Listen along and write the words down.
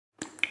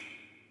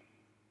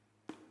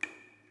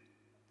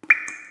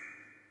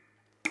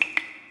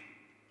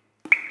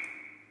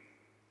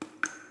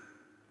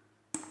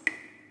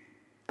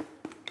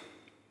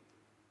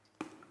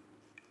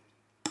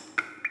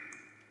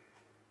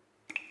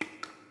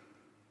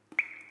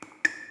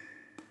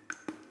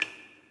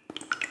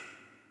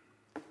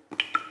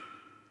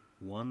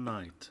One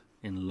night,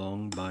 in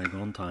long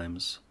bygone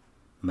times,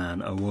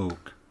 man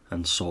awoke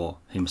and saw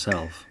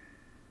himself.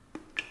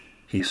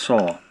 He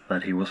saw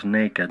that he was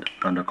naked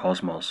under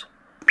cosmos,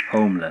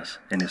 homeless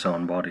in his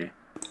own body.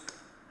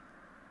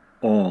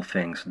 All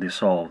things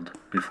dissolved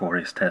before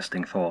his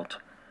testing thought,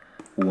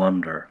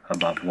 wonder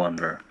above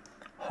wonder,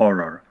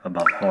 horror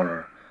above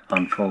horror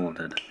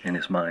unfolded in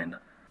his mind.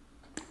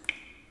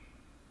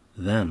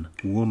 Then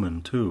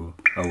woman too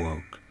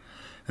awoke,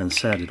 and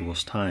said it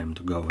was time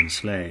to go and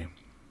slay.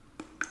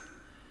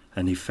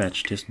 And he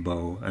fetched his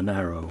bow and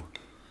arrow,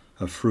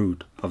 a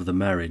fruit of the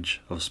marriage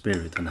of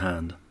spirit and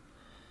hand,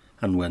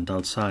 and went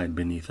outside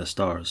beneath the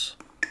stars.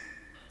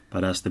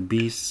 But as the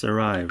beasts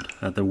arrived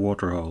at the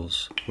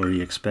waterholes where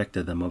he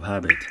expected them of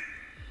habit,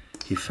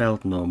 he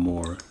felt no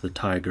more the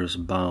tiger's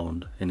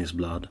bound in his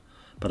blood,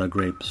 but a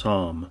great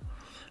psalm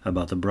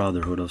about the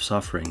brotherhood of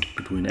suffering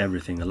between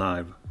everything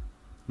alive.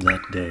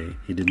 That day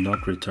he did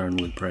not return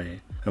with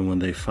prey, and when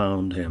they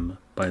found him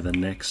by the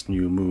next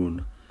new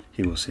moon,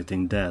 he was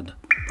sitting dead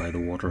by the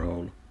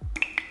waterhole.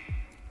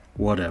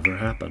 Whatever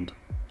happened?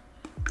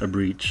 A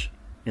breach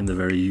in the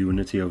very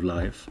unity of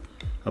life,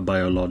 a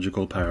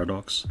biological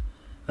paradox,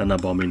 an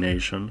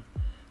abomination,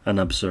 an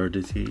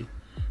absurdity,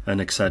 an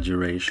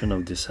exaggeration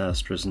of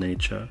disastrous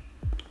nature.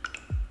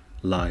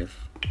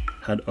 Life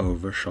had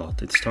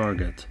overshot its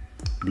target,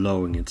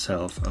 blowing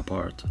itself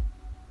apart.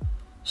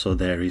 So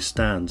there he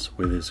stands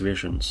with his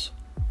visions,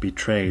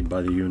 betrayed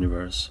by the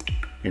universe,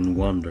 in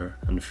wonder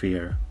and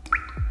fear.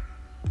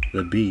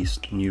 The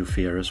beast knew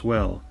fear as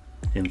well,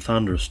 in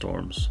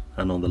thunderstorms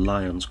and on the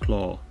lion's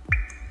claw.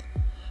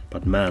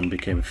 But man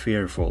became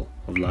fearful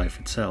of life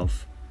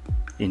itself,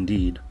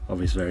 indeed of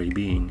his very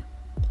being.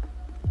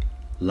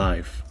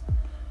 Life,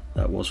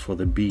 that was for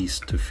the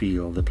beast to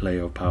feel the play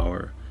of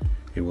power.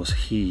 It was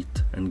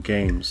heat and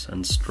games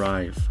and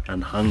strife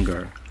and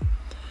hunger,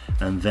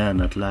 and then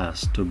at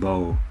last to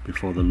bow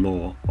before the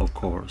law of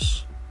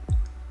course.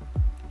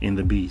 In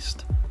the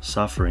beast,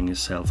 suffering is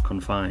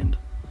self-confined.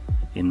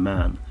 In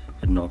man,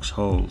 it knocks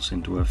holes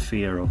into a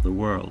fear of the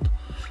world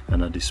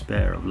and a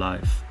despair of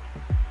life.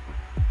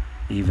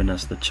 Even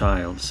as the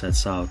child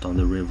sets out on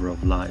the river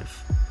of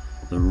life,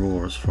 the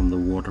roars from the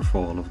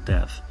waterfall of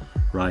death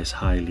rise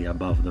highly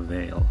above the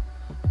veil,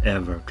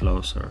 ever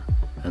closer,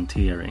 and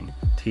tearing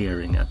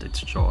at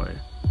its joy.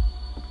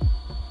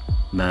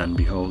 Man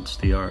beholds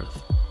the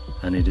earth,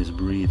 and it is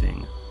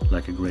breathing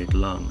like a great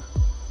lung.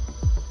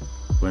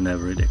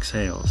 Whenever it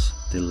exhales,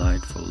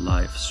 delightful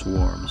life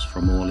swarms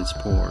from all its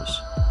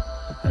pores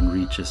and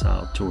reaches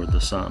out toward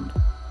the sun.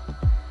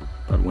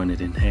 But when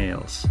it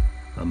inhales,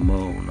 a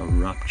moan of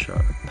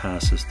rupture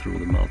passes through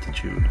the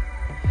multitude,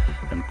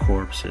 and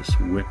corpses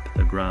whip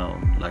the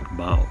ground like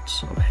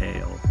bouts of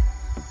hail.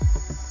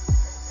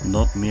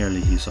 Not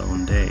merely his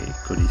own day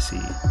could he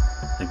see.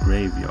 The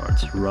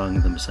graveyards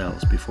wrung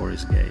themselves before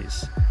his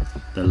gaze.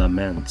 The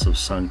laments of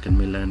sunken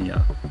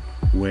millennia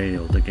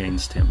wailed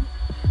against him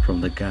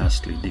from the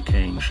ghastly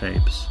decaying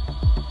shapes.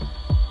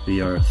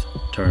 The earth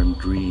turned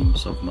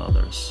dreams of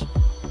mothers.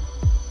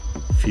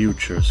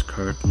 Future's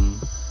curtain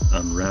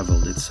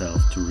unraveled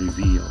itself to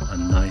reveal a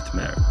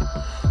nightmare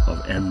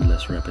of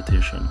endless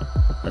repetition,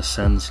 a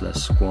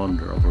senseless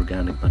squander of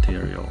organic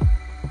material.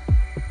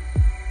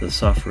 The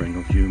suffering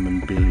of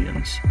human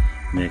billions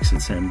makes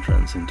its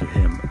entrance into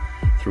him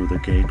through the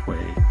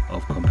gateway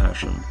of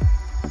compassion.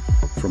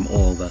 From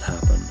all that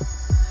happened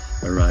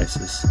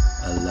arises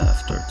a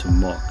laughter to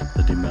mock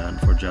the demand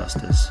for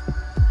justice,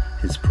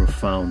 his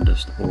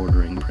profoundest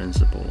ordering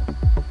principle.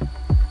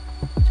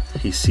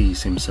 He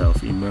sees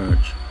himself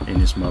emerge in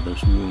his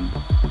mother's womb.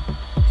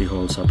 He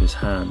holds up his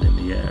hand in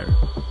the air,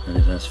 and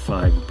it has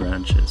 5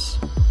 branches.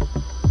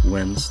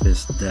 Whence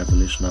this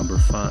devilish number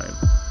 5,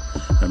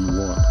 and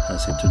what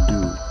has it to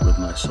do with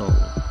my soul?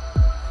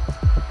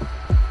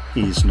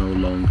 He is no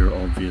longer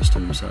obvious to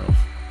himself.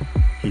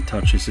 He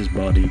touches his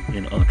body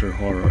in utter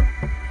horror.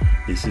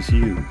 This is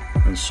you,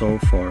 and so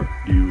far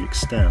do you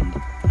extend,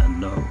 and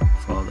no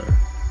farther.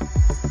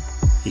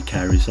 He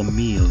carries a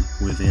meal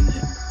within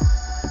him.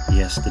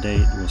 Yesterday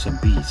it was a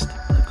beast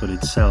that could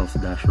itself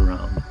dash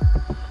around.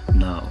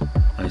 Now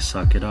I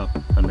suck it up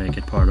and make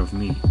it part of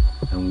me,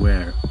 and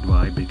where do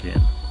I begin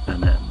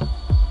and end?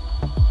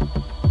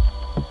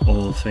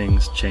 All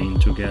things chain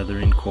together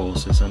in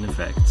causes and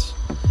effects,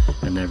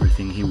 and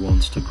everything he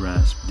wants to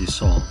grasp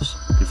dissolves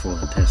before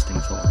the testing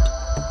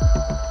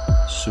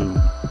thought. Soon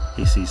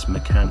he sees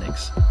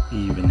mechanics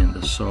even in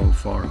the so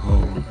far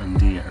whole and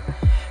dear,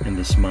 in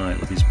the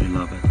smile of his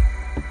beloved.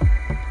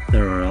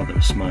 There are other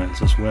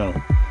smiles as well,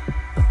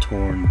 a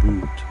torn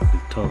boot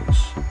with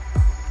toes.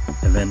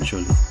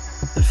 Eventually,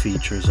 the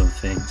features of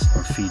things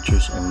are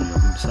features only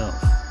of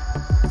himself.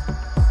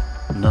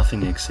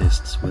 Nothing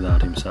exists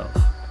without himself.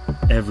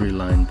 Every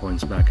line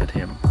points back at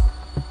him.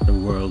 The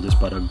world is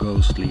but a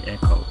ghostly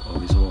echo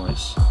of his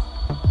voice.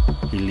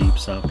 He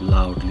leaps up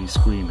loudly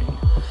screaming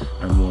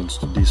and wants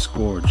to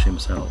disgorge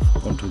himself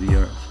onto the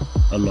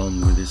earth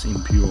along with his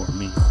impure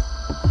me.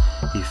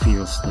 He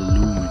feels the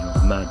looming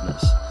of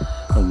madness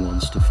and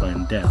wants to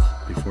find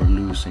death before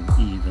losing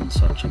even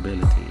such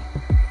ability.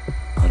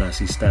 but as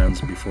he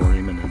stands before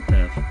imminent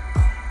death,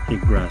 he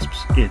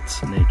grasps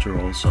its nature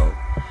also,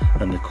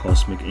 and the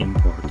cosmic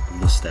import of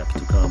the step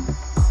to come.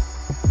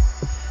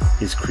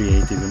 His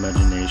creative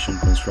imagination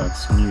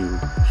constructs new,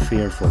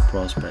 fearful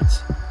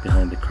prospects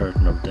behind the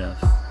curtain of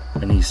death,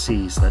 and he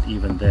sees that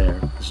even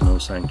there is no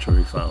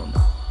sanctuary found.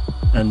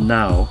 And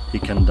now he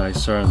can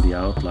discern the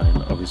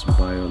outline of his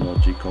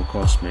biological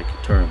cosmic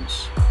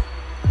terms.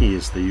 He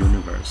is the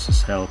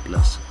universe's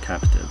helpless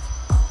captive,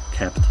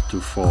 kept to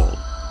fall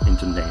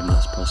into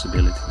nameless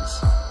possibilities.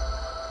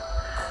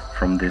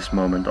 From this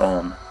moment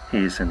on, he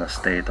is in a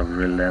state of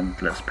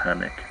relentless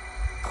panic.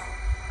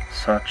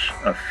 Such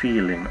a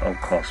feeling of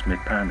cosmic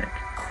panic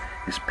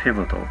is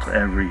pivotal to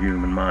every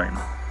human mind.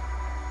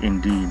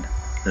 Indeed,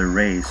 the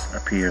race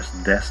appears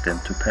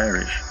destined to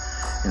perish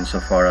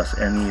insofar as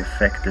any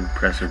effective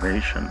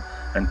preservation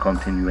and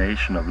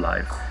continuation of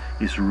life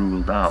is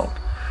ruled out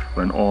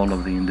when all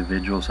of the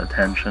individual's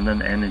attention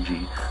and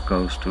energy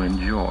goes to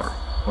endure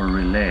or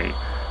relay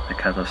the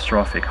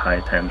catastrophic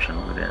high tension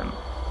within.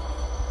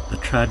 The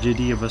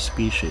tragedy of a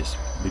species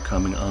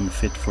becoming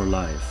unfit for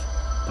life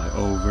by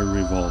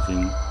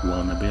over-revolving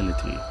one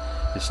ability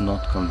is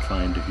not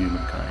confined to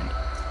humankind.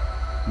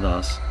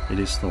 Thus, it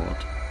is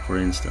thought, for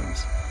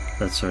instance,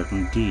 that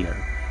certain deer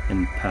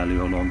in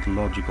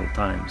paleontological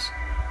times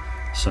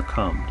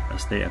succumbed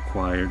as they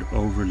acquired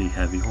overly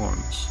heavy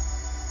horns.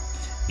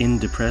 In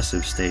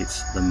depressive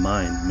states, the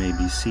mind may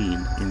be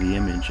seen in the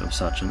image of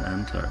such an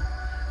antler,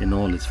 in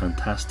all its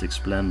fantastic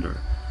splendor,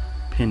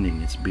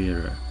 pinning its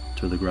bearer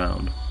to the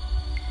ground.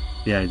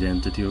 The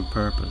identity of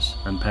purpose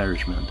and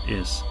perishment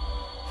is,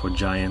 for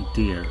giant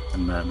deer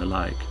and man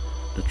alike,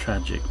 the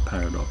tragic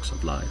paradox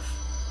of life.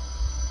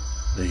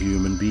 The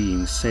human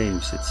being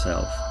saves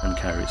itself and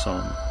carries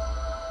on.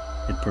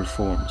 It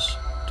performs,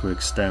 to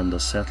extend a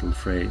settled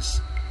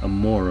phrase, a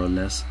more or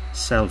less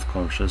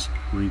self-conscious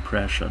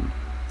repression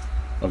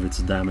of its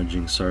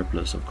damaging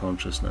surplus of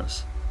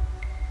consciousness.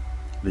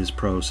 This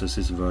process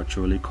is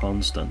virtually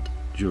constant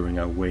during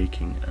our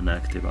waking and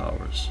active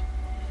hours,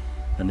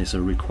 and is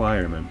a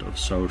requirement of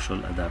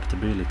social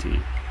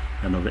adaptability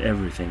and of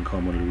everything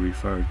commonly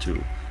referred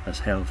to as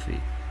healthy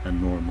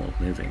and normal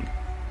living.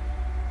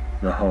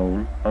 The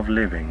whole of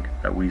living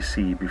that we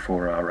see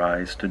before our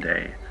eyes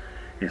today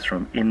is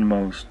from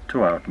inmost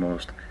to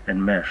outmost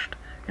enmeshed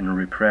in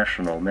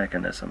repressional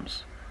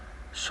mechanisms,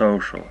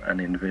 social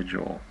and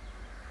individual.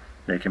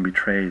 They can be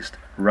traced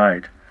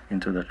right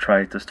into the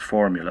tritest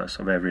formulas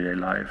of everyday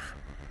life,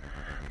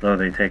 though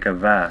they take a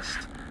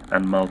vast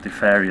and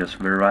multifarious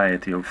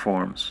variety of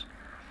forms.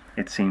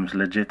 It seems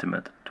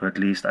legitimate to at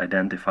least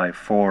identify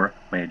 4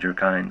 major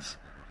kinds,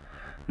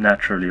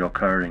 naturally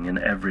occurring in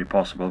every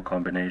possible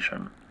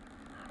combination: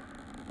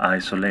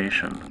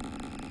 isolation,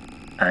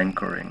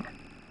 anchoring,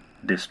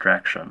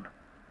 distraction,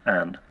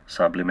 and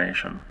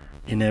sublimation.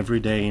 In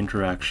everyday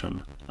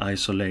interaction,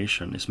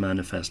 isolation is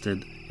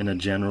manifested in a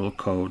general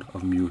code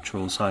of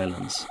mutual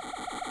silence,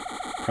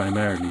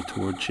 primarily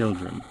toward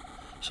children,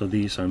 so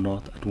these are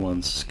not at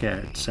once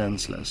scared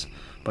senseless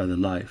by the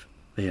life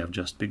they have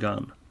just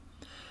begun,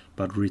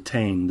 but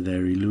retain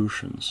their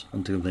illusions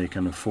until they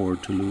can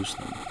afford to lose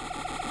them.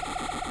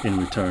 In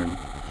return,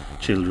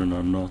 children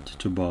are not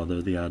to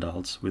bother the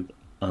adults with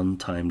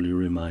untimely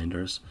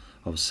reminders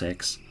of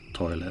sex,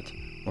 toilet,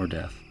 or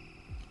death.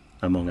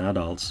 Among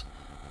adults,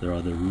 there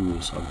are the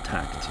rules of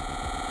tact,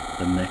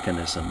 the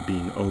mechanism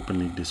being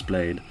openly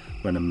displayed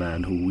when a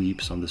man who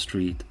weeps on the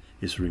street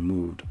is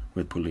removed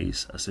with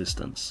police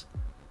assistance.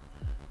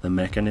 The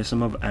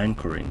mechanism of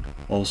anchoring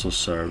also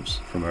serves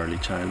from early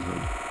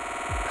childhood.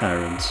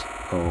 Parents,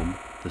 home,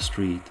 the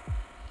street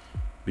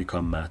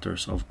become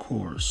matters of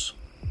course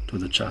to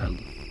the child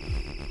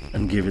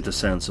and give it a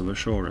sense of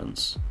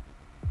assurance.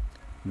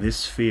 This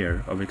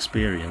sphere of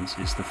experience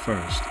is the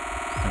first,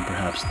 and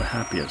perhaps the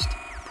happiest,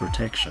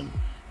 protection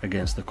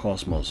against the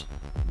cosmos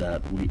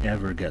that we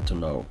ever get to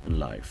know in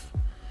life,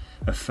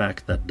 a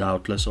fact that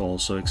doubtless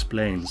also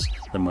explains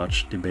the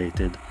much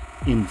debated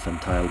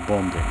infantile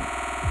bonding.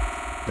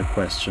 The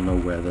question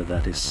of whether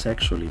that is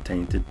sexually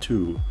tainted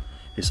too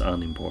is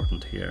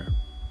unimportant here.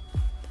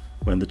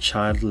 When the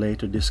child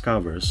later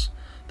discovers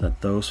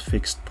that those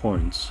fixed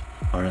points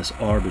are as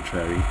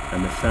arbitrary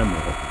and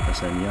ephemeral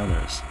as any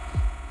others,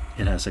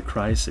 it has a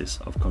crisis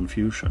of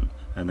confusion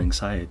and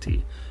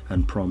anxiety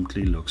and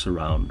promptly looks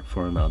around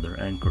for another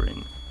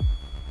anchoring.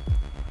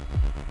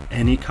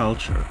 Any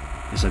culture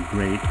is a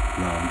great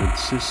rounded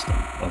system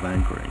of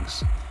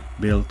anchorings,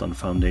 built on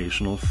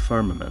foundational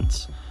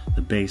firmaments,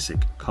 the basic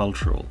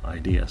cultural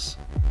ideas.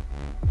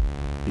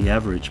 The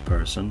average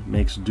person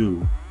makes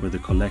do with the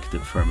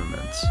collective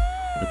firmaments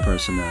the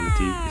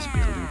personality is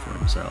building for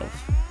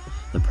himself.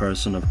 The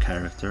person of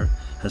character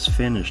has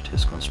finished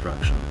his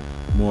construction,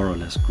 more or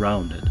less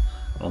grounded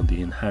on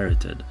the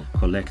inherited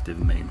collective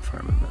main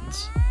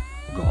firmaments: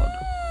 God,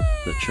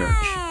 the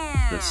church,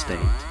 the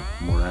state,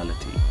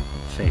 morality,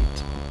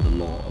 fate, the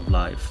law of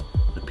life,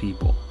 the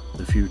people,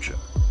 the future.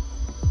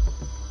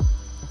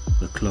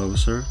 The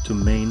closer to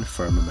main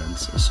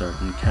firmaments a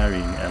certain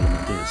carrying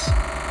element is,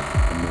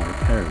 the more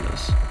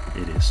perilous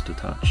it is to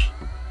touch.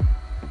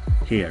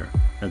 Here,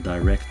 a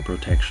direct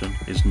protection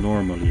is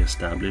normally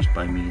established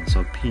by means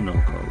of penal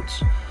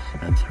codes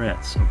and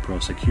threats of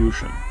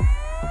prosecution,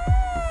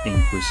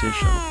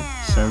 inquisition,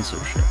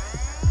 censorship,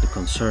 the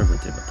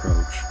conservative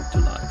approach to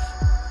life.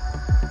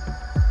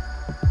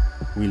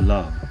 We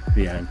love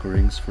the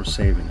anchorings for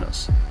saving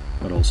us,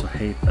 but also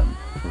hate them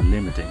for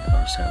limiting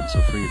our sense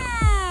of freedom.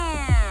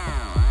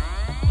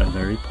 A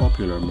very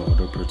popular mode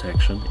of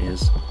protection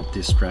is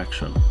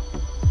distraction.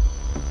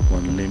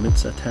 One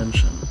limits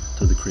attention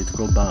to the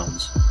critical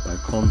bounds by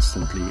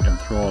constantly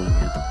enthralling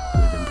it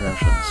with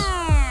impressions.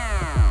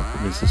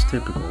 This is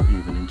typical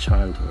even in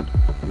childhood.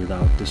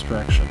 Without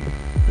distraction,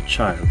 the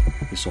child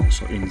is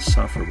also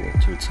insufferable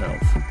to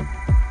itself.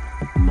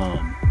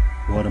 Mom,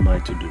 what am I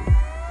to do?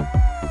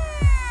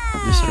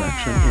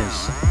 Distraction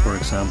is, for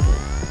example,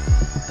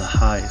 the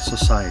high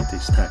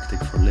society's tactic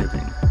for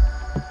living.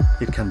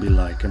 It can be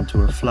likened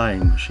to a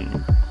flying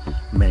machine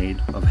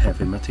made of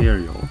heavy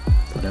material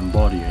but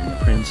embodying a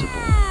principle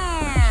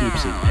that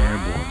keeps it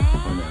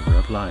airborne whenever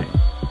applying.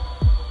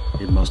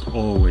 It must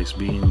always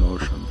be in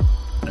motion,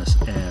 as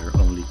air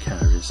only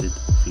carries it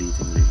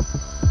fleetingly.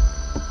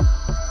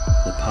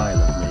 The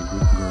pilot may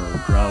grow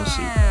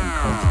drowsy and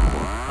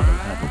comfortable out of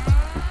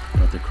habit,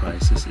 but the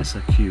crisis is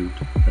acute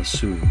as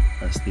soon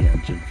as the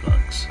engine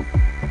flags.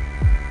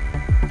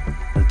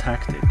 The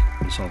tactic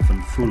is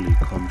often fully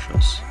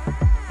conscious.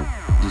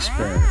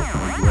 Despair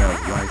will dwell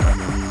right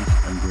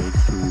underneath and break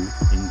through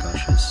in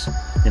gushes,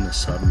 in a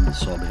sudden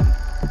sobbing.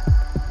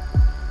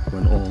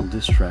 When all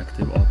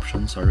distractive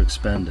options are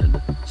expended,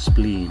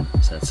 spleen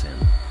sets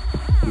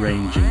in,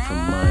 ranging from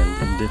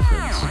mild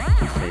indifference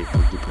to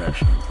fatal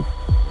depression.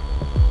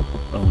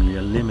 Only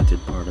a limited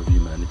part of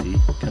humanity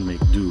can make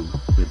do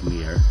with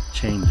mere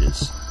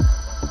changes,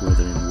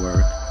 whether in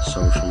work,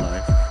 social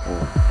life,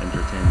 or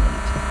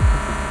entertainment.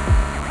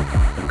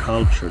 The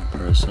cultured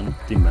person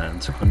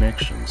demands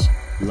connections,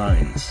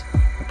 lines,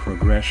 a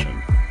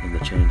progression in the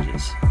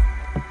changes.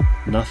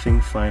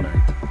 Nothing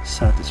finite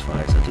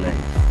satisfies at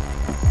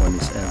length. One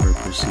is ever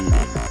proceeding,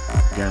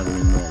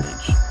 gathering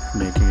knowledge,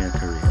 making a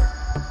career.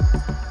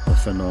 The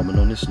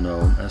phenomenon is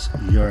known as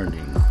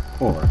yearning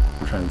or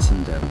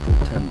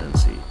transcendental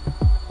tendency.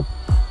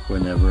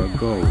 Whenever a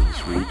goal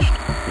is reached,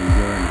 the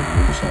yearning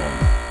moves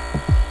on.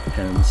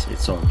 Hence,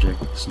 its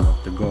object is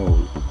not the goal,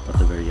 but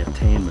the very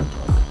attainment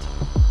of it.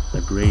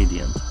 The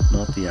gradient,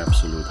 not the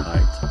absolute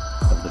height,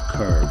 of the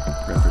curve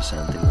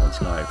representing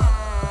one's life.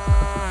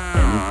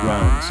 Any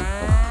grounds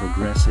of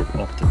progressive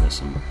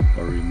optimism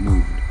are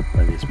removed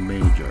by this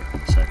major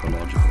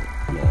psychological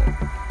law.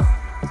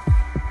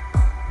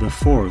 The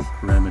fourth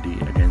remedy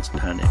against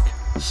panic,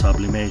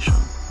 sublimation,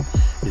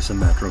 is a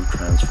matter of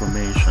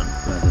transformation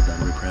rather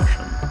than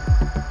repression.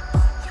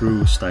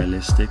 Through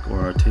stylistic or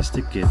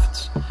artistic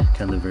gifts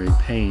can the very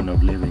pain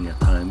of living at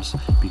times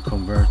be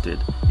converted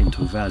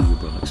into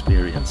valuable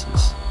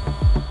experiences.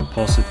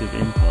 Positive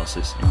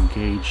impulses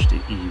engage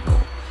the evil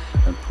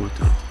and put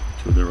it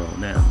to their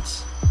own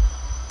ends,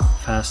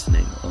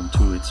 fastening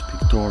onto its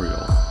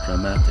pictorial,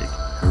 dramatic,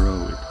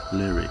 heroic,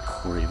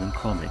 lyric, or even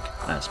comic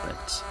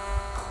aspects.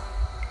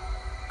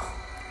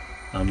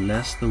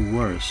 Unless the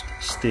worst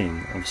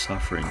sting of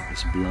suffering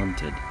is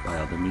blunted by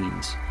other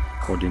means,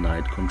 or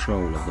denied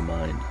control of the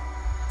mind,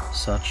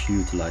 such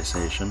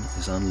utilization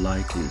is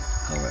unlikely,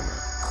 however.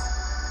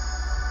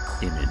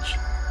 Image.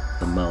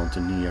 The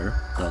mountaineer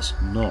does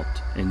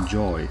not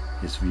enjoy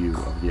his view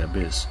of the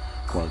abyss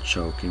while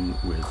choking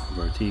with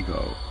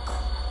vertigo.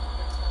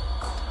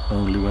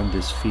 Only when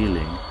this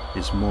feeling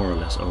is more or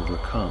less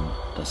overcome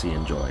does he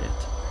enjoy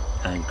it,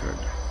 anchored.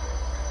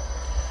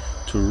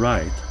 To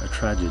write a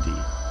tragedy,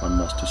 one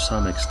must to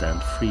some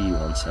extent free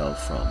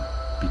oneself from,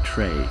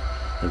 betray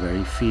the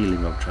very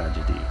feeling of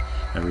tragedy,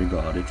 and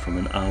regard it from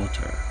an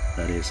outer,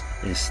 that is,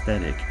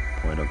 aesthetic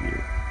point of view.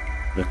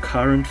 The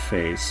current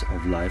phase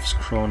of life's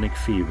chronic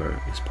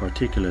fever is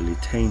particularly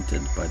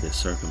tainted by this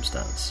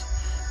circumstance.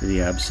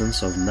 The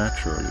absence of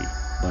naturally,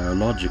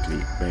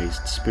 biologically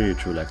based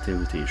spiritual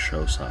activity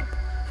shows up,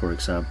 for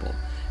example,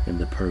 in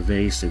the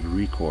pervasive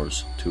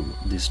recourse to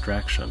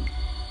distraction,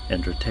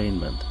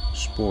 entertainment,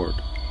 sport,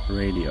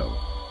 radio,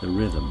 the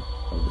rhythm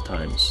of the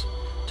times.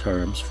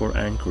 Terms for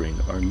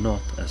anchoring are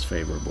not as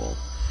favorable.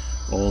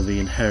 All the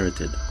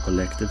inherited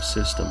collective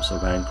systems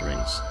of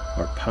anchorings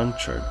are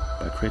punctured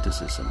by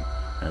criticism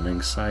and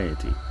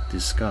anxiety,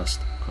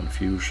 disgust,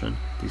 confusion,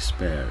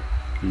 despair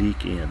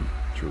leak in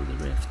through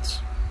the rifts.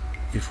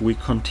 If we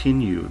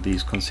continue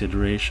these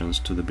considerations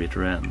to the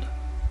bitter end,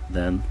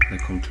 then the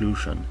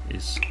conclusion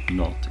is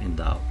not in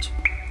doubt.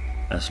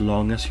 As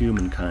long as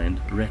humankind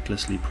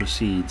recklessly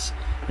proceeds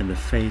in the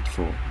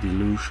fateful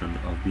delusion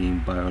of being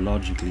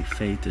biologically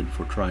fated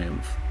for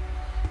triumph,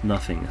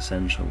 nothing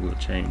essential will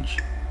change.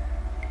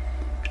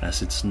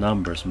 As its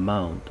numbers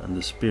mount and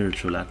the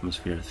spiritual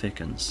atmosphere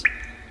thickens,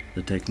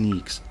 the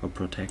techniques of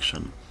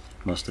protection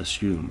must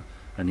assume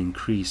an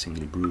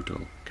increasingly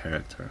brutal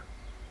character.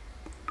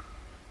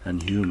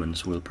 And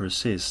humans will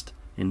persist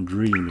in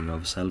dreaming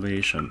of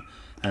salvation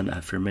and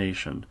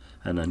affirmation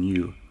and a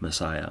new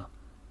Messiah.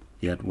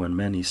 Yet when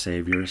many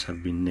saviours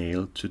have been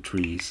nailed to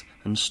trees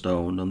and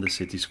stoned on the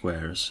city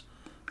squares,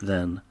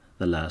 then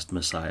the last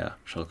Messiah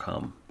shall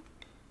come.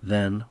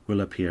 Then will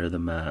appear the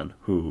man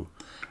who,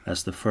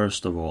 as the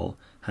first of all,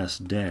 has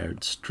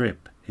dared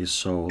strip his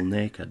soul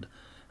naked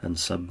and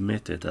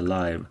submit it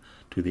alive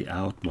to the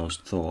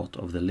outmost thought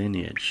of the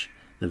lineage,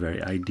 the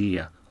very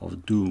idea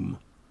of doom.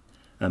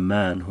 A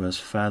man who has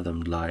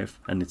fathomed life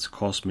and its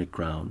cosmic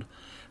ground,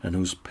 and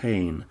whose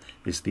pain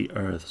is the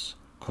earth's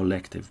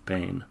collective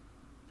pain.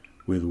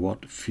 With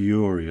what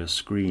furious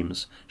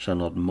screams shall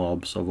not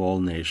mobs of all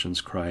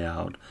nations cry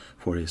out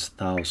for his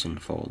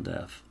thousandfold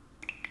death,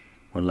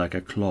 when like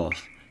a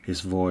cloth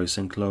his voice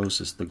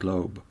encloses the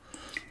globe,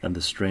 and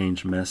the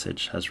strange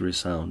message has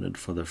resounded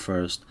for the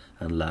first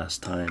and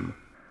last time.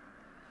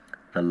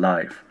 The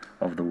life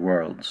of the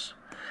worlds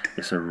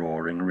is a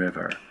roaring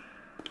river,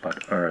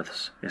 but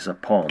earth's is a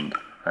pond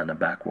and a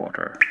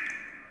backwater.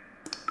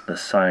 The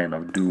sign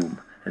of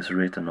doom is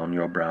written on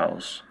your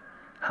brows.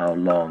 How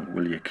long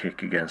will ye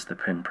kick against the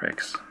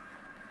pinpricks?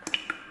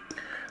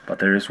 But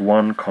there is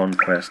one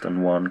conquest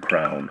and one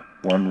crown,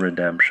 one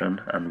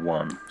redemption and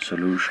one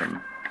solution.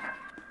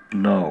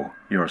 Know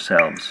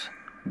yourselves,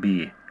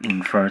 be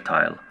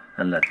infertile,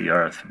 and let the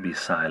earth be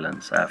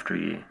silence after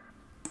ye.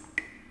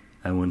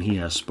 And when he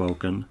has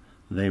spoken,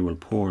 they will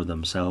pour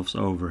themselves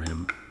over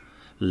him,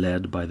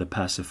 led by the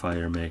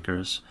pacifier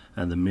makers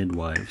and the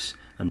midwives,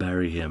 and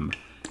bury him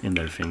in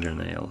their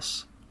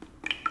fingernails.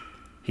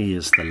 He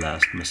is the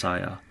last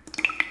Messiah.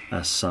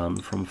 As son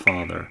from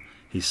father,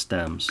 he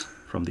stems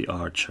from the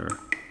archer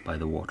by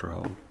the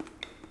waterhole.